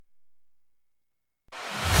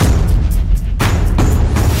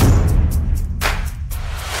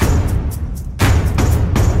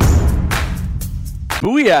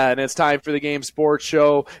Booyah, and it's time for the Game Sports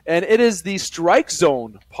Show, and it is the Strike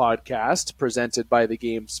Zone podcast presented by the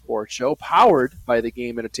Game Sports Show, powered by the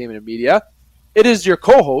Game Entertainment and Media. It is your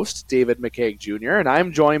co-host, David McCaig Jr., and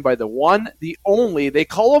I'm joined by the one, the only, they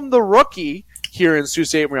call him the rookie here in Sault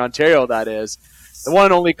Ste. Marie, Ontario, that is, the one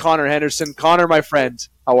and only Connor Henderson. Connor, my friend,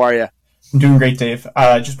 how are you? I'm doing great, Dave.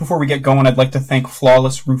 Just before we get going, I'd like to thank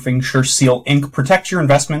Flawless Roofing Sure Seal Inc. Protect your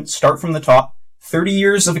investment. Start from the top. 30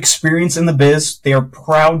 years of experience in the biz. They are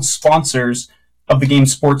proud sponsors of the Game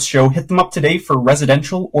Sports Show. Hit them up today for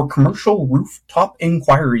residential or commercial rooftop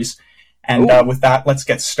inquiries. And with that, let's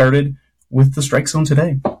get started with the Strike Zone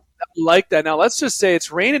today. I like that. Now, let's just say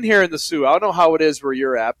it's raining here in the Soo. I don't know how it is where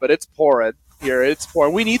you're at, but it's pouring here. It's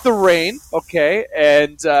pouring. We need the rain, okay?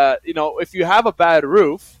 And, if you have a bad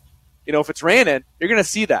roof, if it's raining, you're going to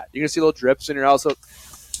see that. You're going to see little drips in your house. So,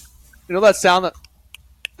 that sound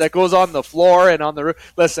that goes on the floor and on the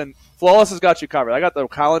roof. Listen, Flawless has got you covered. I got the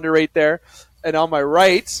calendar right there. And on my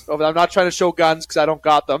right, I'm not trying to show guns because I don't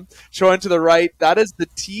got them. Showing to the right, that is the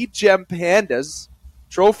T-Gem Pandas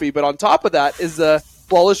trophy. But on top of that is the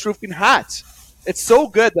Flawless Roofing hat. It's so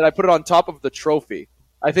good that I put it on top of the trophy.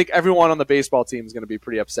 I think everyone on the baseball team is going to be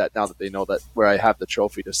pretty upset now that they know that where I have the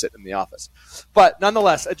trophy to sit in the office. But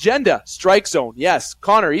nonetheless, agenda, Strike Zone. Yes,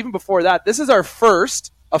 Connor, even before that, this is our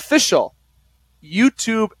first official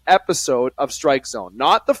YouTube episode of Strike Zone.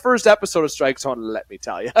 Not the first episode of Strike Zone, let me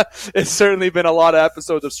tell you. It's certainly been a lot of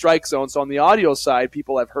episodes of Strike Zone. So on the audio side,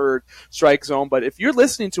 people have heard Strike Zone. But if you're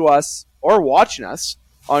listening to us or watching us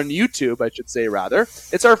on YouTube, I should say rather,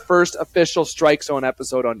 it's our first official Strike Zone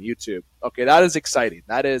episode on YouTube. Okay, that is exciting.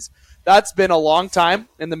 That's been a long time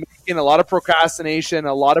in the making, a lot of procrastination,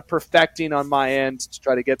 a lot of perfecting on my end to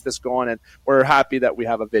try to get this going. And we're happy that we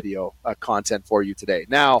have a video content for you today.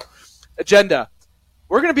 Now, agenda.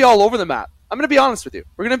 We're going to be all over the map. I'm going to be honest with you.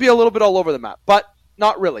 We're going to be a little bit all over the map, but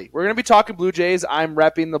not really. We're going to be talking Blue Jays. I'm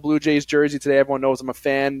repping the Blue Jays jersey today. Everyone knows I'm a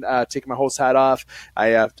fan, taking my host hat off. I,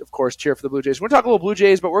 of course, cheer for the Blue Jays. We're going to talk a little Blue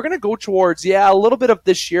Jays, but we're going to go towards, a little bit of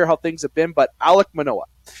this year, how things have been, but Alek Manoah.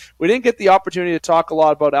 We didn't get the opportunity to talk a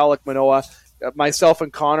lot about Alek Manoah. Myself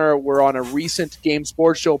and Connor were on a recent Game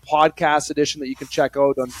Sports Show podcast edition that you can check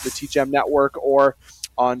out on the TGM Network or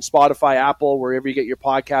on Spotify, Apple, wherever you get your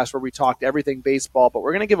podcast, where we talked everything baseball. But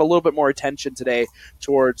we're going to give a little bit more attention today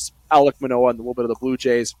towards Alek Manoah and a little bit of the Blue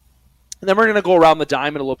Jays. And then we're going to go around the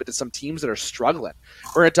diamond a little bit to some teams that are struggling.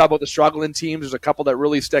 We're going to talk about the struggling teams. There's a couple that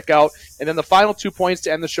really stick out. And then the final 2 points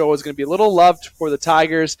to end the show is going to be a little loved for the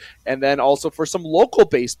Tigers and then also for some local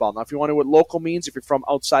baseball. Now, if you want to know what local means, if you're from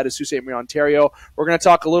outside of Sault Ste. Marie, Ontario, we're going to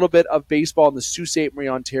talk a little bit of baseball in the Sault Ste. Marie,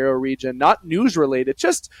 Ontario region. Not news-related,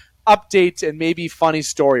 just update and maybe funny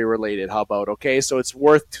story related. How about, okay? So it's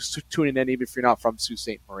worth tuning in even if you're not from Sault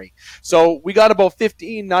Ste. Marie. So we got about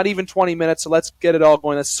 15, not even 20 minutes, so let's get it all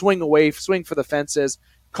going. Let's swing for the fences.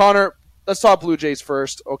 Connor, let's talk Blue Jays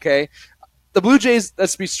first, okay? The Blue Jays,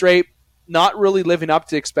 let's be straight, not really living up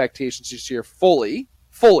to expectations this year fully,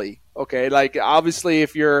 okay? Like, obviously,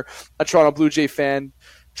 if you're a Toronto Blue Jay fan,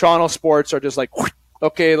 Toronto sports are just like,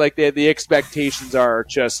 okay, like the expectations are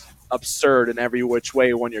just absurd in every which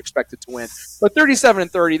way when you're expected to win. But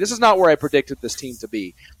 37-30, this is not where I predicted this team to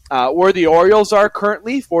be. Where the Orioles are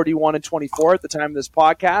currently, 41-24 at the time of this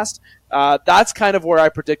podcast, that's kind of where I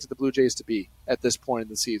predicted the Blue Jays to be at this point in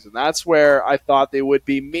the season. That's where I thought they would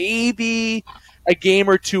be maybe a game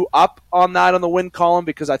or two up on that on the win column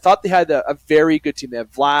because I thought they had a very good team. They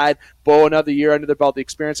have Vlad, Bo, another year under their belt, the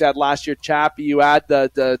experience they had last year, Chappie. You add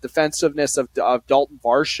the defensiveness of Dalton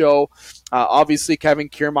Varsho. Obviously, Kevin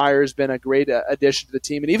Kiermaier has been a great addition to the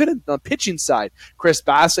team. And even on the pitching side, Chris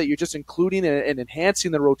Bassett, you're just including and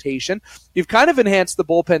enhancing the rotation. You've kind of enhanced the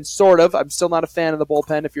bullpen, sort of. I'm still not a fan of the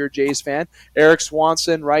bullpen if you're a Jays fan. Eric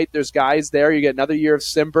Swanson, right? There's guys there. You get another year of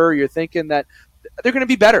Simber. You're thinking that they're going to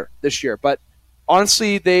be better this year. But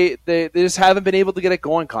honestly, they just haven't been able to get it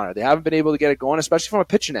going, Connor. They haven't been able to get it going, especially from a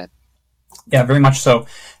pitching end. Yeah, very much so.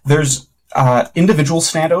 There's individual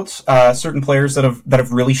standouts, certain players that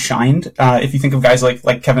have really shined. If you think of guys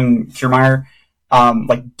like Kevin Kiermaier,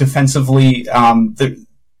 like defensively,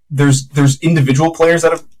 there's individual players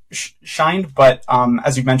that have shined, but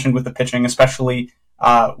as you mentioned with the pitching, especially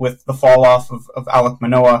with the fall off of Alek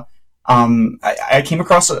Manoah, I came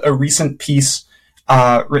across a recent piece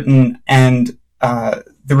written and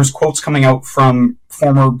there was quotes coming out from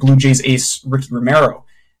former Blue Jays ace Ricky Romero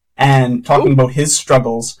and talking about his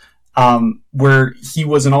struggles, where he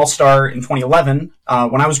was an all-star in 2011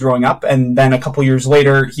 when I was growing up, and then a couple years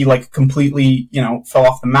later he completely fell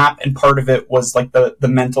off the map, and part of it was the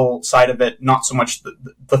mental side of it, not so much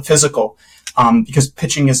the physical, because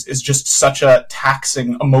pitching is just such a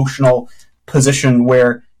taxing emotional position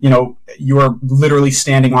where, you're literally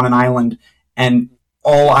standing on an island and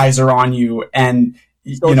all eyes are on you. And,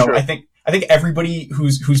 True. I think everybody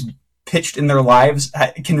who's pitched in their lives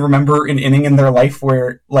can remember an inning in their life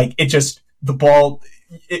where, like, the ball,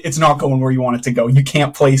 it's not going where you want it to go. You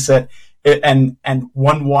can't place it. And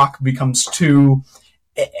one walk becomes two.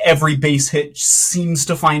 Every base hit seems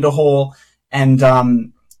to find a hole. And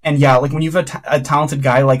yeah, like when you have a talented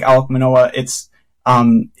guy like Alek Manoah, it's a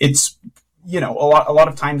lot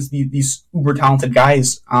of times these uber talented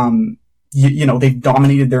guys, they've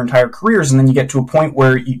dominated their entire careers, and then you get to a point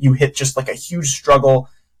where you hit just like a huge struggle,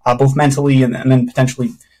 both mentally and then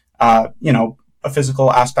potentially, a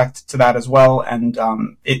physical aspect to that as well. And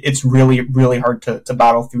it's really, really hard to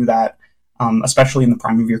battle through that, especially in the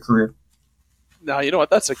prime of your career. Now, you know what?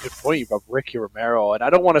 That's a good point about Ricky Romero, and I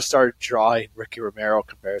don't want to start drawing Ricky Romero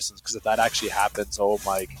comparisons, because if that actually happens, oh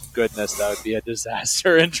my goodness, that would be a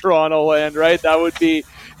disaster in Toronto land, right?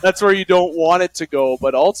 That's where you don't want it to go,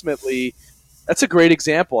 but ultimately, that's a great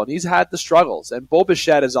example, and he's had the struggles. And Bo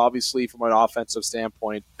Bichette has obviously, from an offensive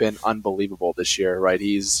standpoint, been unbelievable this year, right?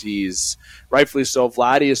 He's rightfully so.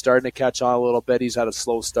 Vladdy is starting to catch on a little bit. He's had a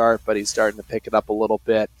slow start, but he's starting to pick it up a little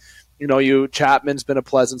bit. Chapman's been a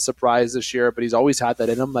pleasant surprise this year, but he's always had that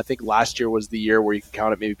in him. I think last year was the year where you can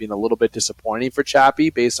count it maybe being a little bit disappointing for Chappie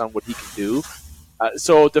based on what he can do.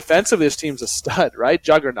 So defensively, this team's a stud, right?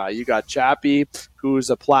 Juggernaut. You got Chappie, who's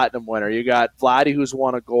a platinum winner. You got Vladdy, who's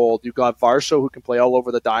won a gold. You got Varsho, who can play all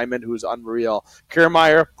over the diamond, who's unreal.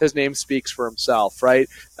 Kiermaier, his name speaks for himself, right?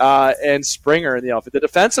 And Springer in the outfit.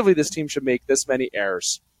 Defensively, this team should make this many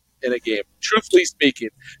errors in a game, truthfully speaking.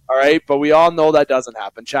 All right, but we all know that doesn't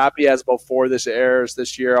happen. Chappie has about 4 errors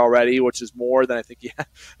this year already, which is more than I think he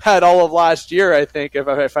had all of last year. I think,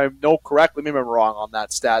 if I know correctly, maybe I'm wrong on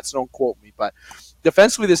that stat, so don't quote me. But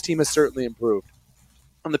defensively, this team has certainly improved.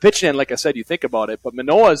 On the pitching end, like I said, you think about it, but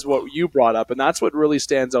Manoah is what you brought up, and that's what really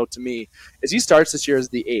stands out to me. Is he starts this year as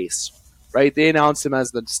the ace, right? They announced him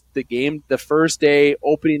as the first day,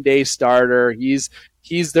 opening day starter.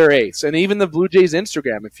 He's their ace. And even the Blue Jays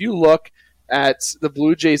Instagram, if you look at the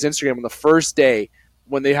Blue Jays Instagram on the first day,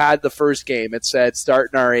 when they had the first game, it said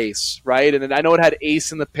starting our ace, right? And I know it had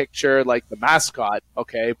ace in the picture, like the mascot,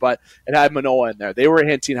 okay, but it had Manoah in there. They were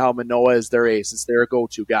hinting how Manoah is their ace. It's their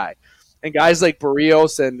go-to guy. And guys like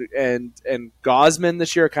Barrios and Gosman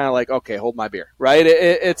this year are kind of like, okay, hold my beer, right?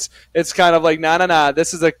 It's kind of like, nah,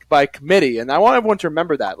 this is by committee. And I want everyone to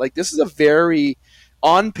remember that. Like, this is a very,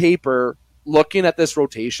 on paper, looking at this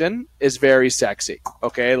rotation is very sexy,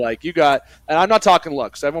 okay? Like, you got, and I'm not talking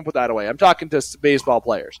looks, I won't put that away. I'm talking to baseball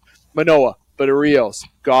players. Manoah, Barrios,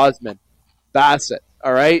 Gosman, Bassett,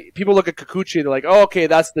 all right? People look at Kikuchi and they're like, oh, okay,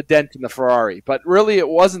 that's the dent in the Ferrari. But really, it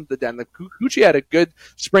wasn't the dent. Kikuchi had a good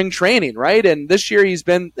spring training, right? And this year he's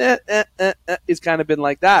been, he's kind of been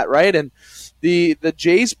like that, right? And the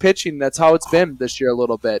Jays pitching, that's how it's been this year a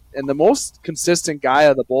little bit. And the most consistent guy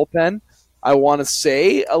of the bullpen, I want to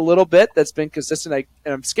say a little bit that's been consistent,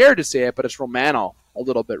 and I'm scared to say it, but it's Romano a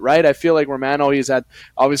little bit, right? I feel like Romano, he's had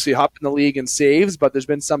obviously up in the league in saves, but there's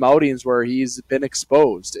been some outings where he's been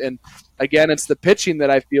exposed. And again, it's the pitching that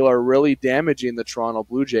I feel are really damaging the Toronto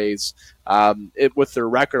Blue Jays with their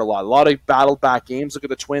record a lot. A lot of battled back games. Look at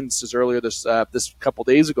the Twins as earlier this couple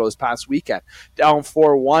days ago, this past weekend. Down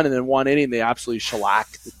 4-1, and then one inning, they absolutely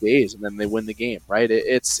shellacked the Jays, and then they win the game, right?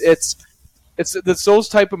 It's those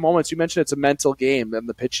type of moments. You mentioned it's a mental game in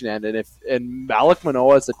the pitching end, and Alek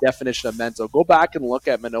Manoah is the definition of mental. Go back and look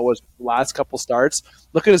at Manoah's last couple starts.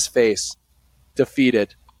 Look at his face.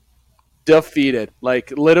 Defeated.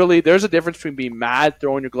 Like, literally, there's a difference between being mad,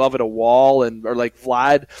 throwing your glove at a wall, or like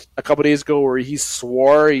Vlad a couple days ago where he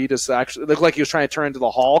swore. He just actually looked like he was trying to turn into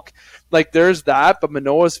the Hulk. Like, there's that, but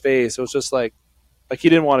Manoah's face, it was just like he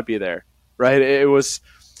didn't want to be there, right? It was.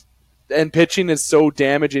 And pitching is so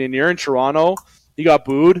damaging. And you're in Toronto, he got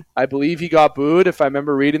booed. I believe he got booed, if I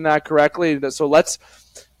remember reading that correctly. So let's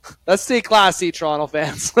stay classy, Toronto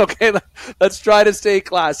fans. Okay, let's try to stay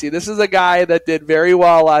classy. This is a guy that did very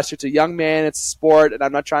well last year. It's a young man. It's a sport, and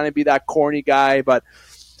I'm not trying to be that corny guy, but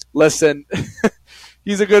listen,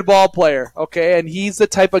 he's a good ball player, okay? And he's the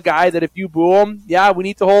type of guy that if you boo him, yeah, we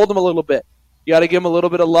need to hold him a little bit. You got to give him a little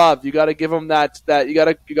bit of love. You got to give him that you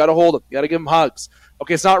got to hold him. You got to give him hugs.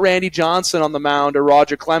 Okay, it's not Randy Johnson on the mound or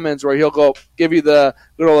Roger Clemens where he'll go give you the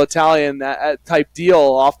good old Italian type deal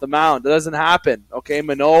off the mound. That doesn't happen. Okay,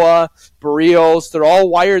 Manoah, Barrios, they're all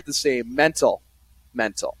wired the same. Mental.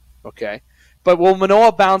 Okay, but will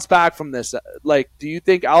Manoah bounce back from this? Like, do you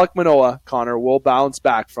think Alek Manoah, Connor, will bounce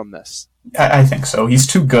back from this? I think so. He's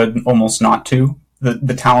too good almost not to.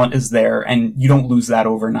 the talent is there, and you don't lose that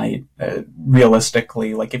overnight.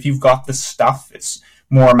 Realistically, like if you've got the stuff, it's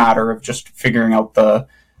more a matter of just figuring out the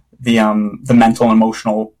mental and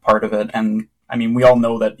emotional part of it. And I mean, we all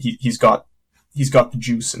know that he's got the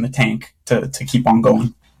juice in the tank to keep on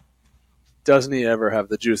going. Doesn't he ever have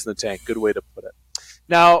the juice in the tank? Good way to put it.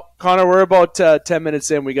 Now, Connor, we're about 10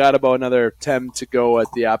 minutes in. We got about another 10 to go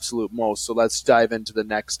at the absolute most. So let's dive into the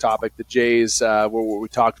next topic, the Jays, what we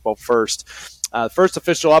talked about first. First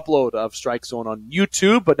official upload of Strike Zone on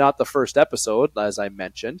YouTube, but not the first episode, as I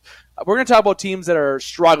mentioned. We're going to talk about teams that are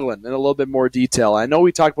struggling in a little bit more detail. I know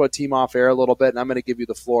we talked about team off air a little bit, and I'm going to give you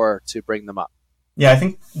the floor to bring them up. Yeah, I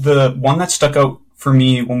think the one that stuck out for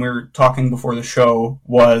me when we were talking before the show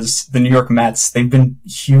was the New York Mets. They've been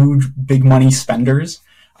huge, big money spenders,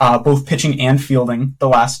 both pitching and fielding the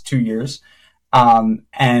last 2 years.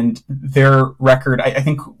 And their record, I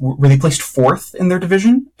think, were they placed fourth in their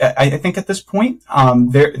division? I think at this point,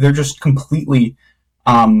 they're just completely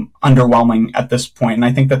underwhelming at this point, and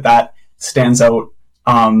I think that stands out.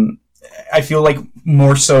 I feel like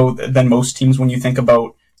more so than most teams when you think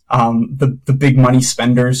about the big money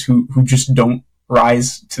spenders who just don't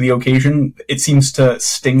rise to the occasion. It seems to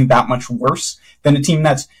sting that much worse than a team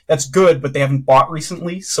that's good, but they haven't bought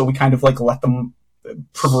recently, so we kind of like let them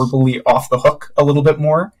proverbially off the hook a little bit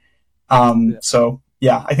more. So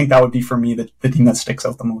yeah, I think that would be for me the team that sticks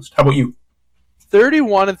out the most. How about you?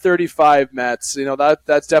 31 and 35 Mets. You know,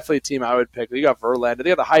 that's definitely a team I would pick. You got Verlander. They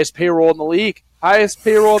got the highest payroll in the league. They're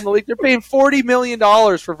paying $40 million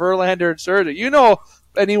for Verlander and Scherzer. You know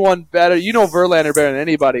anyone better? You know Verlander better than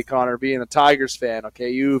anybody, Connor, being a Tigers fan. Okay,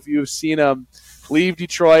 you've seen him leave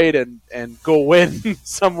Detroit and go win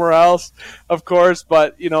somewhere else, of course.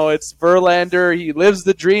 But you know, it's Verlander. He lives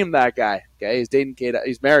the dream. That guy. Okay, he's dating Kate.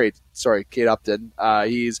 He's married. Sorry, Kate Upton.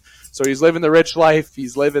 He's living the rich life.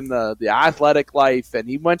 He's living the athletic life, and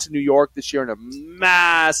he went to New York this year in a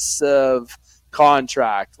massive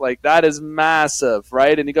contract. Like, that is massive,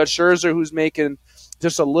 right? And you got Scherzer, who's making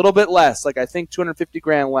just a little bit less, like I think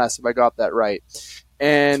 $250,000 less, if I got that right.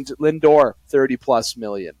 And Lindor, $30+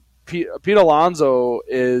 million. Pete Alonso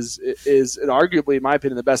is arguably, in my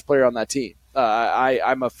opinion, the best player on that team.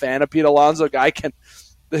 I'm a fan of Pete Alonso.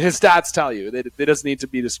 His stats tell you that it doesn't need to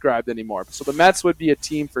be described anymore. So the Mets would be a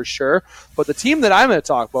team for sure. But the team that I'm going to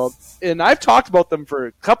talk about, and I've talked about them for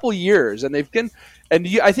a couple years, and I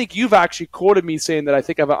think you've actually quoted me saying that I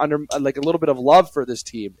think I've a little bit of love for this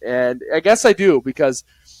team, and I guess I do, because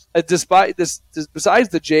despite this, besides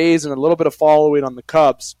the Jays and a little bit of following on the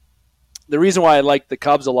Cubs, the reason why I like the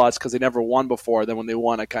Cubs a lot is because they never won before. Then when they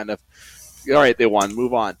won, I kind of, all right, they won,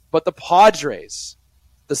 move on. But the Padres,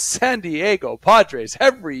 the San Diego Padres,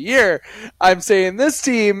 every year I'm saying this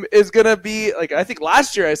team is going to be, like, I think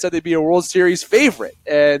last year I said they'd be a World Series favorite.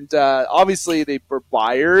 And obviously they were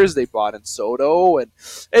buyers. They bought in Soto. And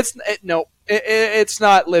it's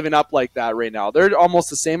not living up like that right now. They're almost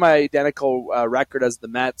the same identical record as the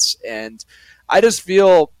Mets. And I just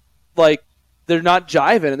feel like they're not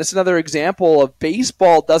jiving. And this is another example of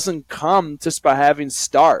baseball doesn't come just by having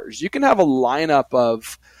stars. You can have a lineup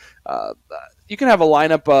of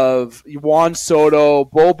Juan Soto,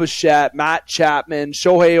 Bo Bichette, Matt Chapman,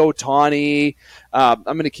 Shohei Ohtani. I'm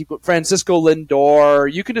going to keep Francisco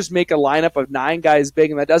Lindor. You can just make a lineup of 9 guys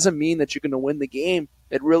big, and that doesn't mean that you're going to win the game.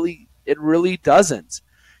 It really doesn't.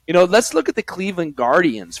 You know, let's look at the Cleveland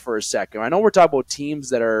Guardians for a second. I know we're talking about teams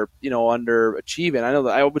that are, underachieving. I know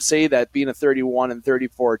that I would say that being a 31 and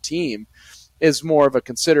 34 team is more of a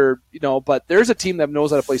considered, but there's a team that knows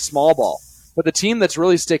how to play small ball. But the team that's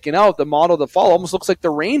really sticking out, the model to follow, almost looks like the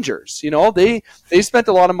Rangers. They spent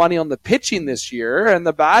a lot of money on the pitching this year, and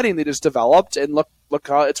the batting they just developed, and look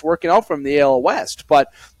how it's working out from the AL West. But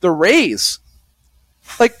the Rays,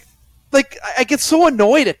 like I get so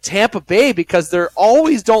annoyed at Tampa Bay because they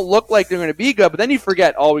always don't look like they're going to be good. But then you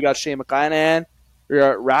forget, we got Shane McClanahan, we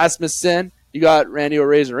got Rasmussen, you got Randy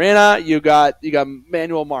Arozarena, you got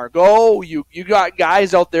Manuel Margot, you got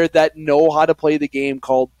guys out there that know how to play the game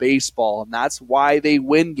called baseball, and that's why they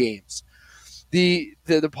win games. The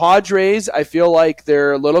Padres, I feel like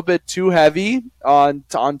they're a little bit too heavy on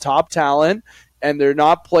top talent, and they're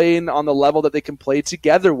not playing on the level that they can play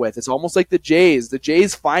together with. It's almost like the Jays. The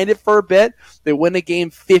Jays find it for a bit. They win a game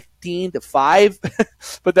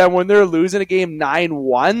 15-5, but then when they're losing a game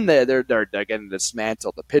 9-1, they're getting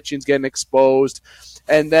dismantled. The pitching's getting exposed,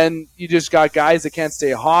 and then you just got guys that can't stay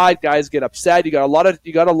hot. Guys get upset. You got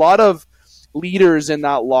a lot of leaders in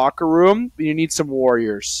that locker room. You need some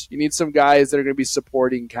warriors. You need some guys that are going to be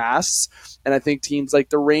supporting casts. And I think teams like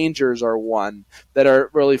the Rangers are one that are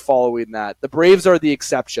really following that. The Braves are the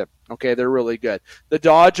exception. Okay, they're really good. The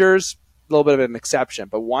Dodgers, little bit of an exception.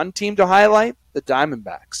 But one team to highlight, the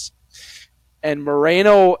Diamondbacks. And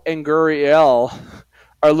Moreno and Gurriel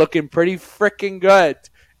are looking pretty freaking good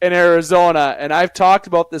in Arizona. And I've talked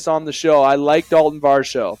about this on the show. I like Dalton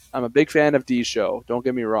Varsho. I'm a big fan of D Show. Don't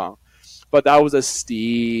get me wrong. But that was a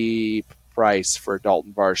steep price for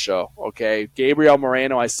Dalton Varsho. Okay, Gabriel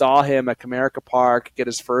Moreno, I saw him at Comerica Park get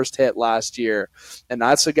his first hit last year, and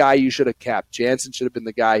that's the guy you should have kept. Jansen should have been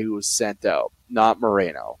the guy who was sent out, not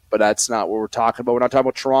Moreno. But that's not what we're talking about. We're not talking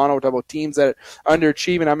about Toronto. We're talking about teams that are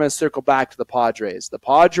underachieving. I'm going to circle back to the Padres. The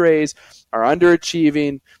Padres are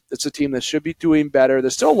underachieving. It's a team that should be doing better.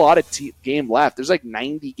 There's still a lot of game left. There's like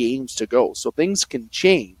 90 games to go, so things can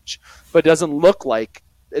change, but it doesn't look like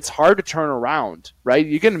it's hard to turn around, right?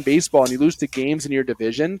 You get in baseball and you lose to games in your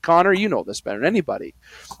division. Connor, you know this better than anybody.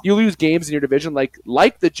 You lose games in your division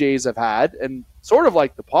like the Jays have had and sort of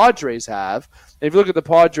like the Padres have. And if you look at the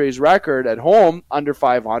Padres' record at home, under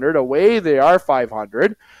 500, away they are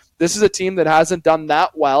 500. This is a team that hasn't done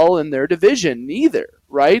that well in their division either,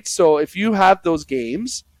 right? So if you have those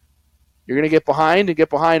games, you're going to get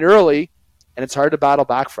behind early, and it's hard to battle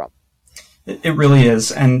back from. It really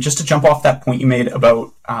is. And just to jump off that point you made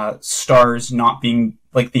about stars not being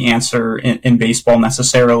like the answer in baseball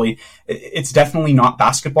necessarily, it's definitely not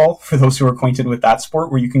basketball for those who are acquainted with that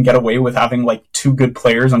sport, where you can get away with having like 2 good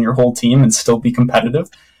players on your whole team and still be competitive.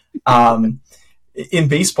 In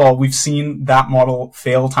baseball, we've seen that model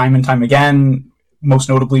fail time and time again, most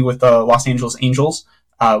notably with the Los Angeles Angels,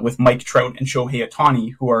 with Mike Trout and Shohei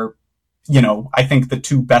Ohtani, who are, I think the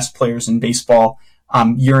 2 best players in baseball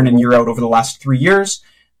year in and year out over the last 3 years.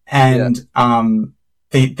 And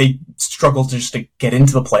they struggle just to get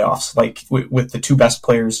into the playoffs, like with the 2 best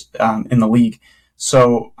players in the league.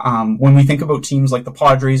 So when we think about teams like the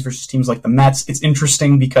Padres versus teams like the Mets, it's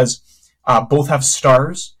interesting because both have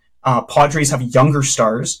stars. Padres have younger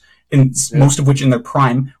stars, most of which in their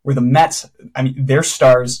prime, where the Mets, their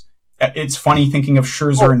stars, it's funny thinking of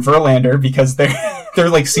Scherzer and Verlander because they're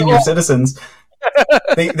like senior citizens.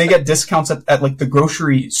 They get discounts at like the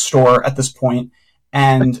grocery store at this point.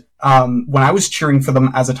 And when I was cheering for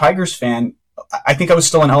them as a Tigers fan, I think I was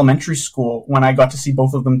still in elementary school when I got to see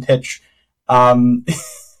both of them pitch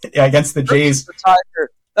against the Jays.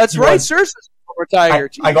 That's right, Scherzer's a Tiger.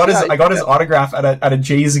 I got his autograph at a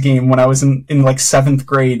Jays game when I was in like 7th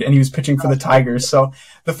grade, and he was pitching for the Tigers. So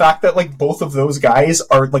the fact that like both of those guys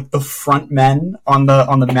are like the front men on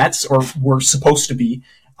the Mets, or were supposed to be,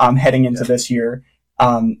 heading into this year,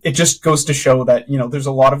 it just goes to show that there's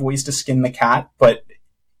a lot of ways to skin the cat, but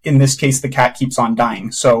in this case the cat keeps on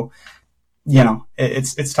dying. So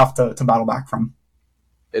it's tough to battle back from.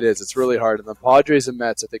 It is. It's really hard. And the Padres and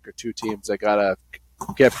Mets, I think, are 2 teams that gotta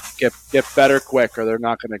get better quick, or they're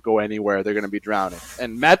not going to go anywhere. They're going to be drowning.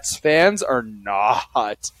 And Mets fans are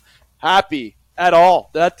not happy at all.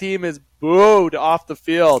 That team is booed off the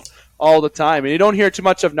field all the time. And you don't hear too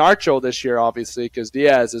much of Nacho this year, obviously, because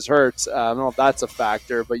Diaz is hurt. I don't know if that's a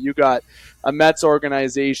factor, but you got a Mets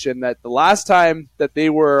organization that the last time that they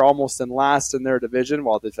were almost in last in their division,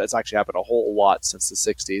 well, that's actually happened a whole lot since the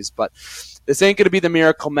 60s, but this ain't going to be the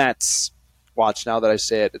Miracle Mets. Watch, now that I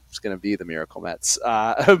say it, it's going to be the Miracle Mets.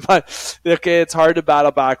 But, okay, it's hard to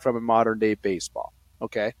battle back from in modern-day baseball,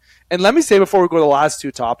 okay? And let me say before we go to the last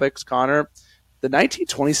 2 topics, Connor, the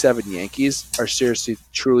 1927 Yankees are seriously,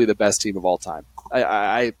 truly the best team of all time.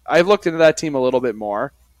 I've looked into that team a little bit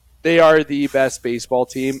more. They are the best baseball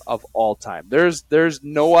team of all time. There's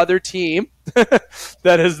no other team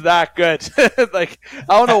that is that good. Like,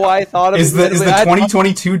 I don't know why I thought of it. Is the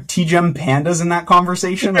 2022 TGM Pandas in that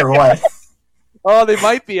conversation, or what? Oh, they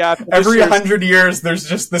might be after every 100 years. There's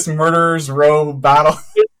just this murderer's row battle.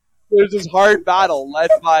 There's this hard battle led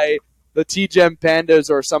by the T-Gem Pandas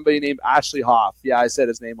or somebody named Ashley Hoff. Yeah, I said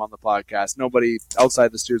his name on the podcast. Nobody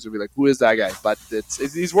outside the studios would be like, who is that guy? But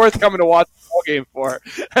he's worth coming to watch the ball game for.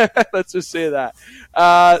 Let's just say that.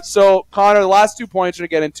 So, Connor, the last 2 points we're going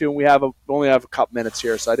to get into, and we only have a couple minutes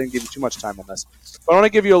here, so I didn't give you too much time on this. But I want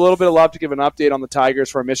to give you a little bit of love to give an update on the Tigers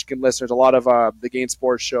for our Michigan listeners. A lot of the Gain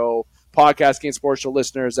Sports Show podcast, Gain Sports Show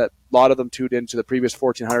listeners, that a lot of them tuned into the previous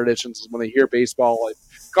 1400 editions when they hear baseball. Like,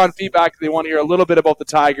 gotten feedback, they want to hear a little bit about the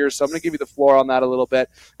Tigers, so I'm going to give you the floor on that a little bit,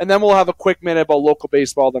 and then we'll have a quick minute about local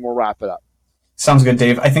baseball, then we'll wrap it up. Sounds good,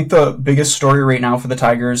 Dave. I think the biggest story right now for the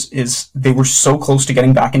Tigers is they were so close to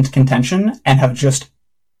getting back into contention and have just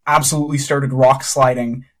absolutely started rock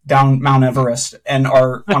sliding down Mount Everest and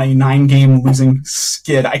are on a 9-game losing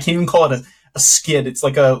skid. I can't even call it a skid. It's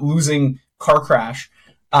like a losing car crash.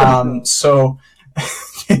 So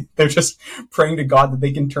they're just praying to God that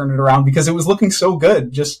they can turn it around, because it was looking so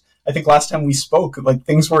good just I think last time we spoke, like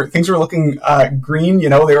things were looking green. They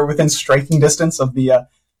were within striking distance of the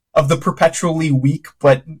perpetually weak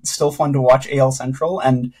but still fun to watch AL Central,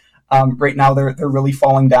 and right now they're really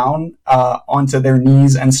falling down onto their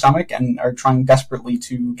knees and stomach and are trying desperately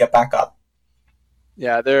to get back up.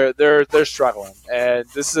 Yeah, they're struggling, and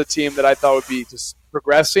this is a team that I thought would be just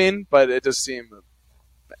progressing, but it just seemed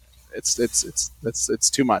it's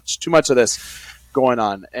too much of this going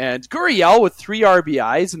on. And Gurriel with 3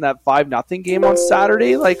 RBIs in that 5-0 game on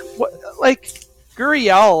Saturday, like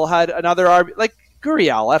Gurriel had another RBI. Like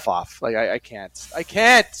Gurriel, F off. Like I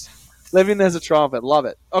can't. Living as a trumpet, love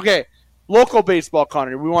it. Okay, local baseball,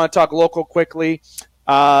 Connor. We want to talk local quickly.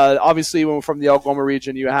 Obviously, when we're from the Algoma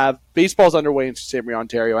region, you have baseball's underway in Sault Ste. Marie,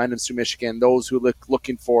 Ontario, and in Sault, Michigan. Those who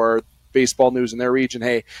looking for baseball news in their region,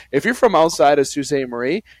 hey, if you're from outside of Sault Ste.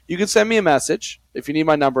 Marie, you can send me a message. If you need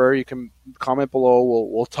my number, you can comment below.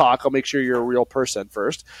 We'll talk. I'll make sure you're a real person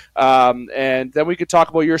first, and then we could talk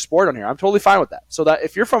about your sport on here. I'm totally fine with that. So that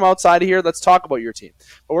if you're from outside of here, let's talk about your team.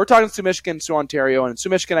 But we're talking Sault Michigan, Sault Ontario, and in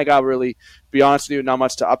Sault Michigan, I got really be honest with you, not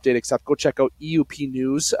much to update except go check out EUP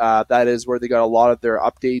News. That is where they got a lot of their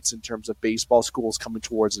updates in terms of baseball schools coming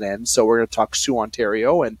towards an end. So we're going to talk Sault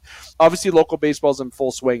Ontario, and obviously local baseball's in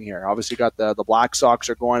full swing here. Obviously got the Black Sox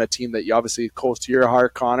are going, a team that you obviously close to your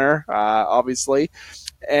heart, Connor, obviously.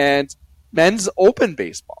 And men's open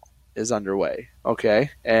baseball is underway, okay?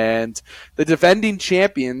 And the defending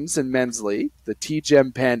champions in men's league, the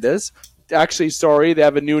TGEM Pandas, actually, sorry, they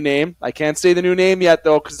have a new name. I can't say the new name yet,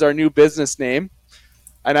 though, because it's our new business name.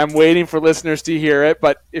 And I'm waiting for listeners to hear it.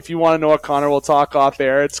 But if you want to know what, Connor, we'll talk off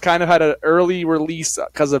air. It's kind of had an early release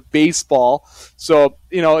because of baseball. So,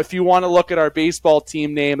 if you want to look at our baseball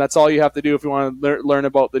team name, that's all you have to do if you want to learn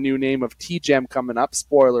about the new name of TGEM coming up.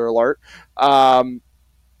 Spoiler alert.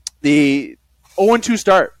 The 0-2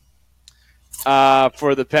 start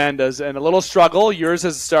for the Pandas, and a little struggle. Yours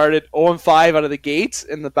has started 0-5 out of the gate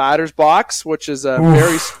in the batter's box, which is a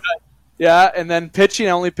very yeah. And then pitching,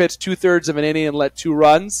 I only pitched 2/3 of an inning and let 2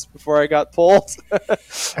 runs before I got pulled. I hope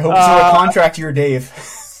it's a contract year, Dave.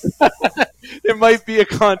 It might be a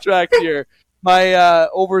contract year. My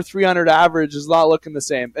over 300 average is not looking the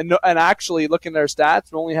same. And actually, looking at our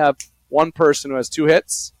stats, we only have one person who has 2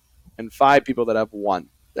 hits and 5 people that have 1.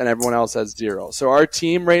 And everyone else has 0. So our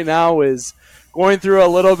team right now is going through a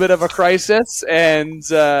little bit of a crisis, and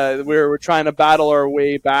we're trying to battle our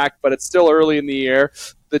way back, but it's still early in the year.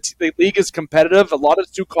 The league is competitive. A lot of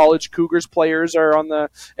Sioux College Cougars players are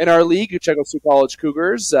in our league. You check out Sioux College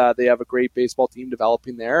Cougars. They have a great baseball team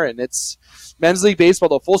developing there, and it's men's league baseball,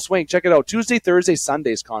 though, full swing. Check it out. Tuesday, Thursday,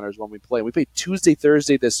 Sundays, Connors, when we play. We play Tuesday,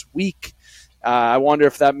 Thursday this week. I wonder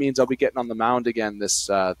if that means I'll be getting on the mound again this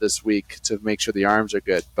week to make sure the arms are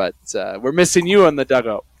good. But we're missing you in the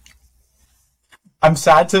dugout. I'm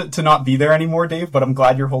sad to not be there anymore, Dave, but I'm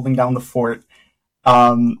glad you're holding down the fort.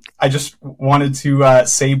 I just wanted to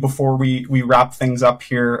say before we wrap things up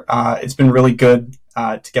here, it's been really good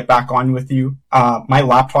to get back on with you. My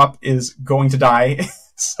laptop is going to die,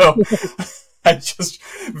 so I just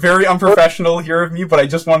very unprofessional here of me, but I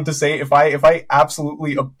just wanted to say if I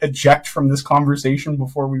absolutely eject from this conversation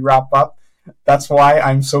before we wrap up, that's why.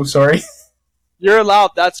 I'm so sorry. You're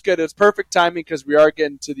allowed. That's good. It's perfect timing because we are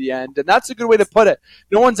getting to the end, and that's a good way to put it.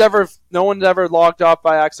 No one's ever logged off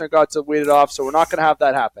by accident, got to wait it off, so we're not going to have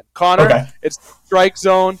that happen. Connor, okay. It's Strike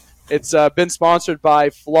Zone. It's been sponsored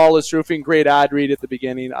by Flawless Roofing. Great ad read at the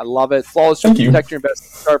beginning. I love it. Flawless Roofing, protect your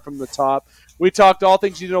investment. Start from the top. We talked all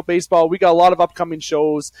things you need to know baseball. We got a lot of upcoming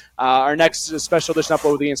shows. Our next special edition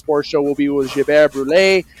upload of the Game Sports Show will be with Gilbert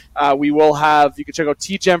Brulé. We will have, you can check out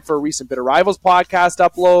TGEM for recent Bitter Rivals podcast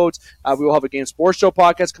uploads. We will have a Game Sports Show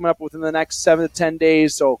podcast coming up within the next 7 to 10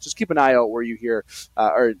 days. So just keep an eye out where you hear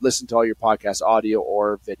or listen to all your podcasts, audio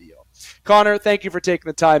or video. Connor, thank you for taking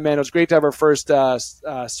the time, man. It was great to have our first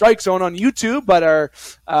Strike Zone on YouTube, but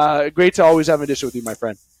great to always have an edition with you, my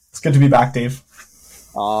friend. It's good to be back, Dave.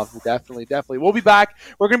 Definitely. We'll be back.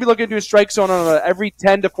 We're going to be looking to do a Strike Zone on an every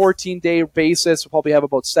 10 to 14 day basis. We'll probably have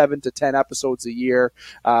about 7 to 10 episodes a year,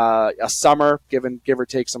 a summer, give or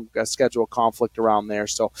take some schedule conflict around there.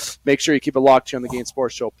 So make sure you keep it locked here on the Game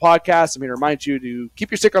Sports Show podcast. I'm going to remind you to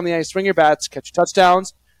keep your stick on the ice, swing your bats, catch your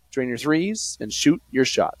touchdowns, drain your threes, and shoot your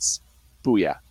shots. Booyah.